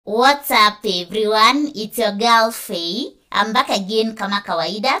What's up everyone, it's your girl Faye. I'm back again kama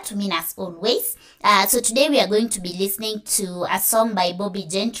kawaida to mean as always. So today we are going to be listening to a song by Bobbie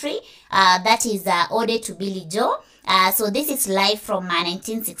Gentry. That is Ode to Billie Joe. So this is live from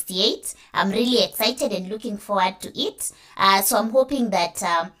 1968. I'm really excited and looking forward to it. So I'm hoping that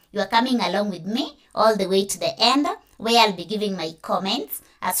you are coming along with me all the way to the end, where I'll be giving my comments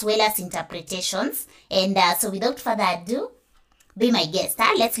as well as interpretations. And so without further ado, be my guest.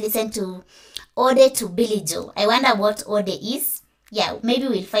 Let's listen to Ode to Billie Joe. I wonder what Ode is. Yeah, maybe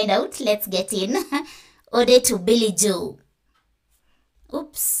we'll find out. Let's get in. Ode to Billie Joe.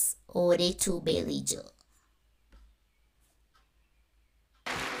 Oops. Ode to Billie Joe.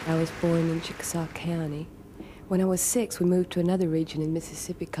 I was born in Chickasaw County. When I was 6, we moved to another region in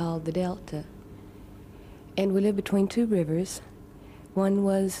Mississippi called the Delta. And we lived between two rivers. One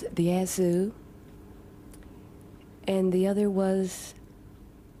was the Yazoo, and the other was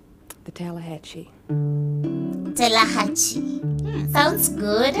the Tallahatchie. Tallahatchie. Sounds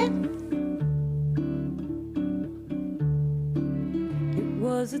good. It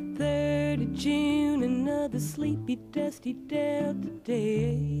was the 3rd of June, another sleepy, dusty Delta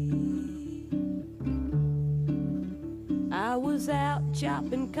day. I was out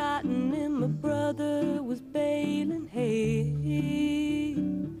chopping cotton and my brother was baling hay.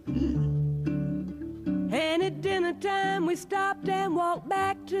 And at dinner time we stopped and walked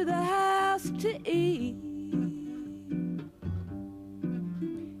back to the house to eat.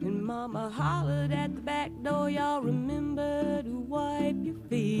 And Mama hollered at the back door, y'all remember to wipe your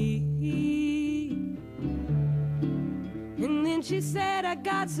feet. And then she said, I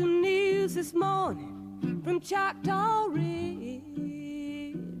got some news this morning from Choctaw Ridge.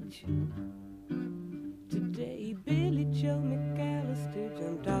 Today Billie Joe McAllister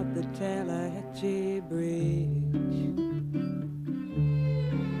jumped off the Tallahatchie Bridge.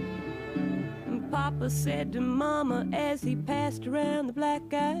 And Papa said to Mama as he passed around the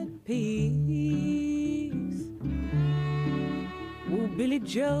black-eyed peas, oh, Billie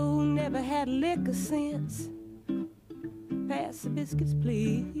Joe never had a lick of sense. Pass the biscuits,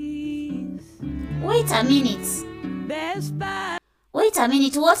 please. Wait a minute. There's 5. Wait a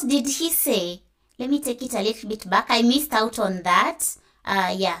minute. What did he say? Let me take it a little bit back. I missed out on that.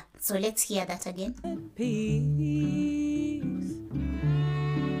 Yeah. So let's hear that again. Peace.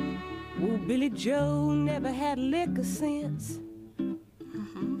 Oh, Billie Joe never had a lick of sense.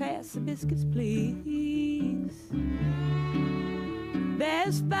 Pass the biscuits, please.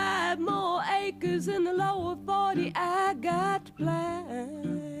 There's 5 more acres in the lower 40 I got to plant.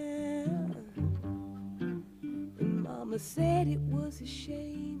 And Mama said it was a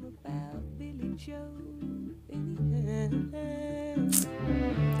shame about Billie Joe.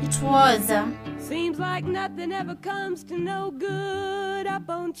 It was. Seems like nothing ever comes to no good up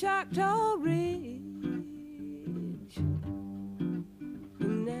on Choctaw Ridge.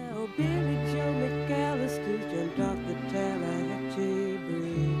 And now Billie Joe McAllister's jumped off the Tallahatchie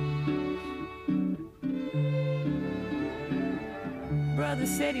Bridge. Brother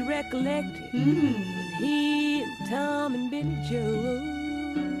said he recollected he and Tom and Billie Joe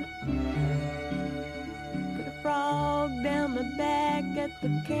put a frog down my back at the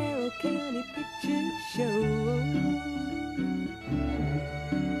Carroll County Picture Show.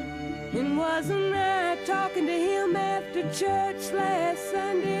 And wasn't I talking to him after church last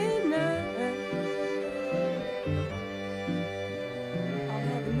Sunday night? I'll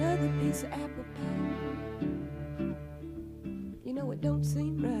have another piece of apple pie. You know, it don't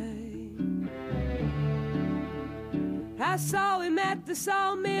seem right. I saw him at the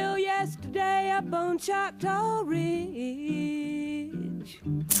sawmill yesterday up on Choctaw Ridge.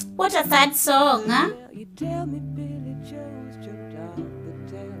 What a sad song, huh? Well, you tell me Billie Joe's jumped off the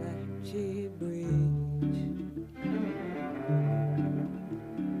Tallahatchie Bridge.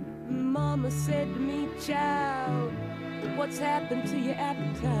 Mama said to me, child, what's happened to your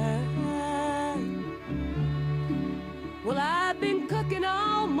appetite? Well, I've been cooking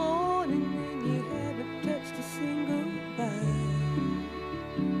all morning and you haven't touched a single bite.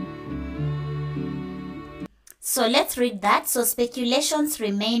 So let's read that. So speculations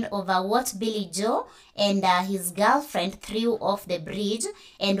remain over what Billie Joe and his girlfriend threw off the bridge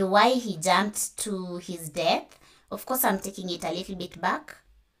and why he jumped to his death. Of course, I'm taking it a little bit back.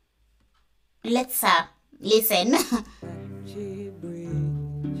 Let's listen.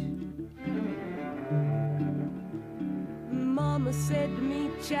 Mama said to me,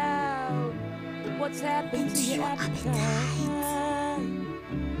 child, what's happened to your appetite?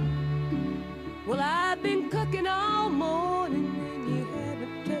 Well, I've been cooking all morning and you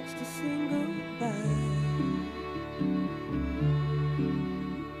haven't touched a single bite.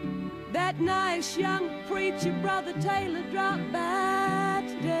 That nice young preacher, Brother Taylor, dropped by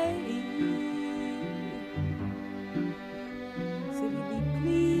today. Said he'd be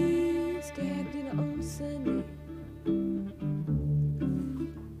pleased to have dinner on Sunday.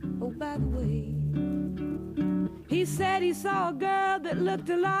 Oh, by the way, he said he saw a girl that looked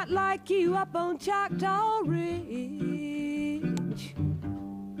a lot like you up on Choctaw Ridge.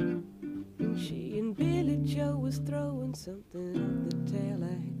 And she and Billie Joe was throwing something up the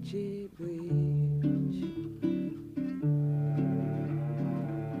Tallahatchie Bridge.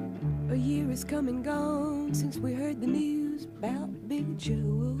 A year is come and gone since we heard the news about Billie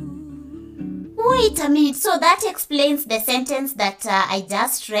Joe. Wait a minute, so that explains the sentence that I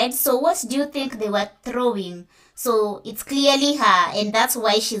just read. So what do you think they were throwing? So it's clearly her, and that's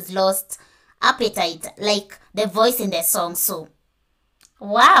why she's lost appetite, like the voice in the song. So,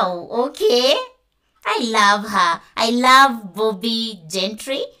 wow, okay. I love her. I love Bobbie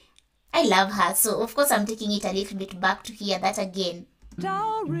Gentry. I love her. So, of course, I'm taking it a little bit back to hear that again.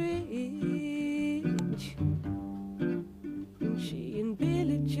 She and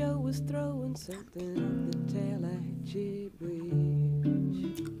Billie Joe was throwing something up the Tallahatchie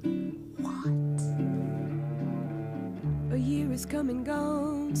Bridge. What? A year is come and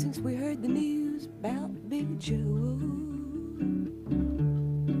gone since we heard the news about Billie Joe.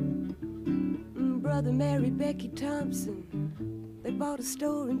 Brother Mary Becky Thompson, they bought a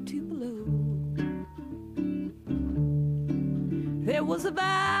store in Tupelo. There was a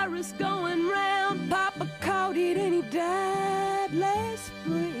virus going round, Papa caught it and he died last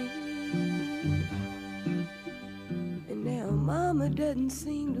spring. And now Mama doesn't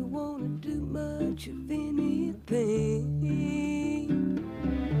seem to want to do much of anything.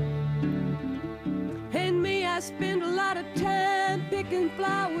 And me, I spend a lot of time picking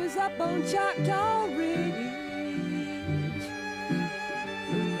flowers up on Choctaw Ridge,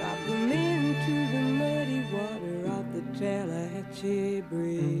 and drop them into the muddy water off the Tallahatchie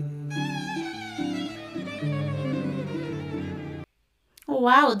Bridge.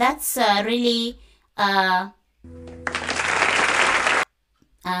 Wow, that's really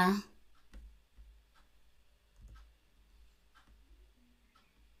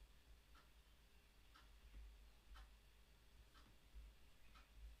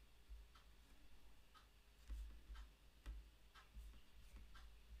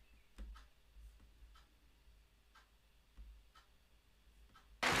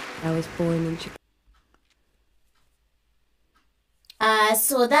I was born in Chicago.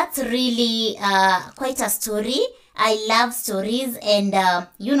 So that's really quite a story. I love stories, and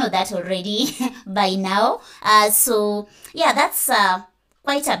you know that already by now. So yeah, that's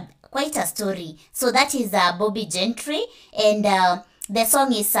quite a story. So that is Bobbie Gentry, and the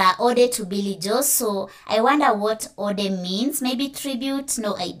song is Ode to Billie Joe. So I wonder what Ode means. Maybe tribute,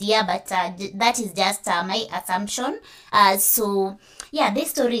 no idea, but that is just my assumption. So yeah,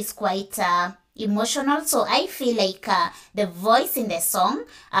 this story is quite emotional. So I feel like the voice in the song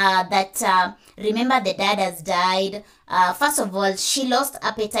that remember the dad has died. First of all, she lost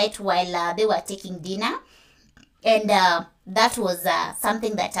appetite while they were taking dinner, and that was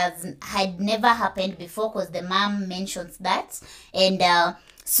something that had never happened before, because the mom mentions that. And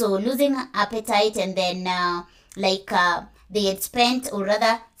so losing appetite, and then they had spent, or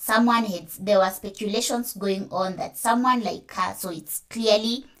rather there were speculations going on that someone like her, so it's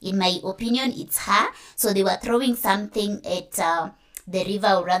clearly, in my opinion, it's her. So they were throwing something at the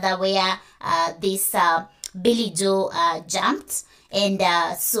river, or rather where this Billie Joe jumped. And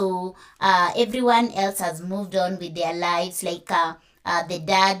so everyone else has moved on with their lives. Like the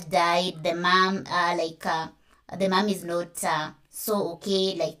dad died, the mom, the mom is not so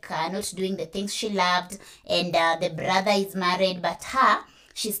okay, not doing the things she loved, and the brother is married, but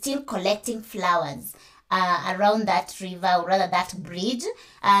she's still collecting flowers around that river, or rather that bridge.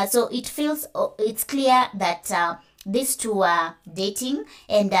 So it's clear that these two are dating,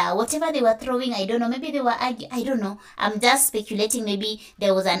 and whatever they were throwing, I don't know, maybe they were I don't know, I'm just speculating. Maybe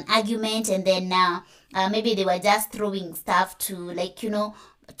there was an argument, and then maybe they were just throwing stuff to I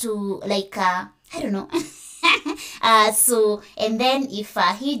don't know. So, and then if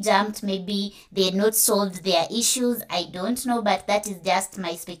he jumped, maybe they had not solved their issues, I don't know, but that is just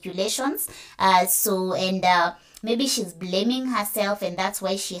my speculations. So, and maybe she's blaming herself, and that's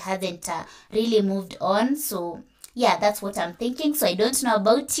why she hasn't really moved on. So yeah, that's what I'm thinking. So I don't know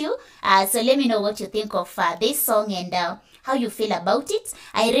about you. So let me know what you think of this song, and how you feel about it.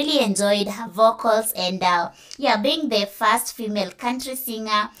 I really enjoyed her vocals, and yeah, being the first female country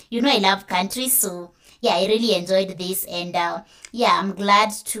singer, you know I love country, so yeah, I really enjoyed this. And yeah, I'm glad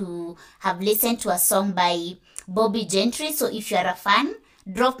to have listened to a song by Bobbie Gentry. So if you are a fan,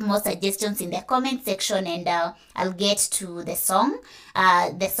 drop more suggestions in the comment section, and I'll get to the songs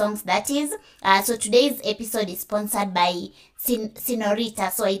that is. So today's episode is sponsored by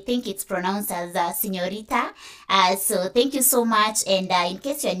Senorita, so I think it's pronounced as Senorita. So thank you so much, and in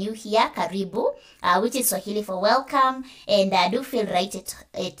case you're new here, karibu, which is Swahili for welcome, and do feel right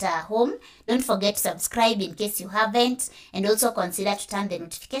at home. Don't forget to subscribe in case you haven't, and also consider to turn the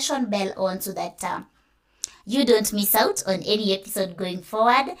notification bell on so that you don't miss out on any episode going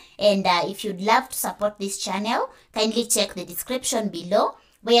forward. And if you'd love to support this channel, kindly check the description below,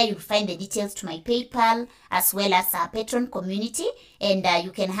 where you'll find the details to my PayPal as well as our Patreon community, and you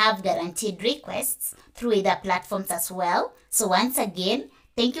can have guaranteed requests through other platforms as well. So once again,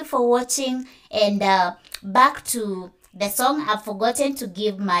 thank you for watching, and back to the song. I've forgotten to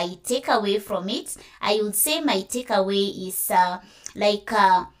give my takeaway from it. I would say my takeaway is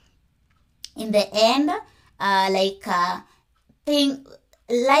in the end,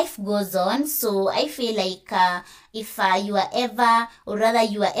 life goes on. So I feel like if you are ever, or rather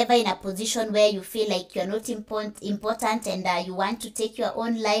you are ever in a position where you feel like you're not important and you want to take your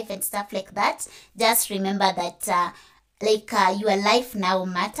own life and stuff like that, just remember that your life now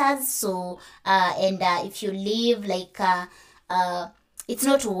matters. So and if you live it's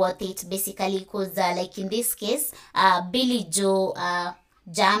not worth it, basically, because like in this case, Billie Joe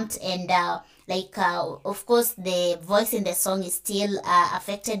jumped, and of course the voice in the song is still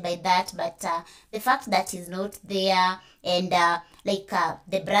affected by that, but the fact that he's not there, and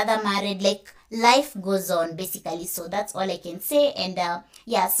the brother married, life goes on, basically. So that's all I can say. And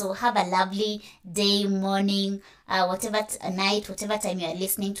yeah, so have a lovely day, morning, whatever night, whatever time you are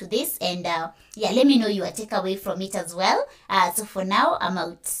listening to this, and yeah, let me know your takeaway from it as well. So for now, I'm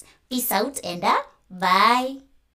out. Peace out, and bye.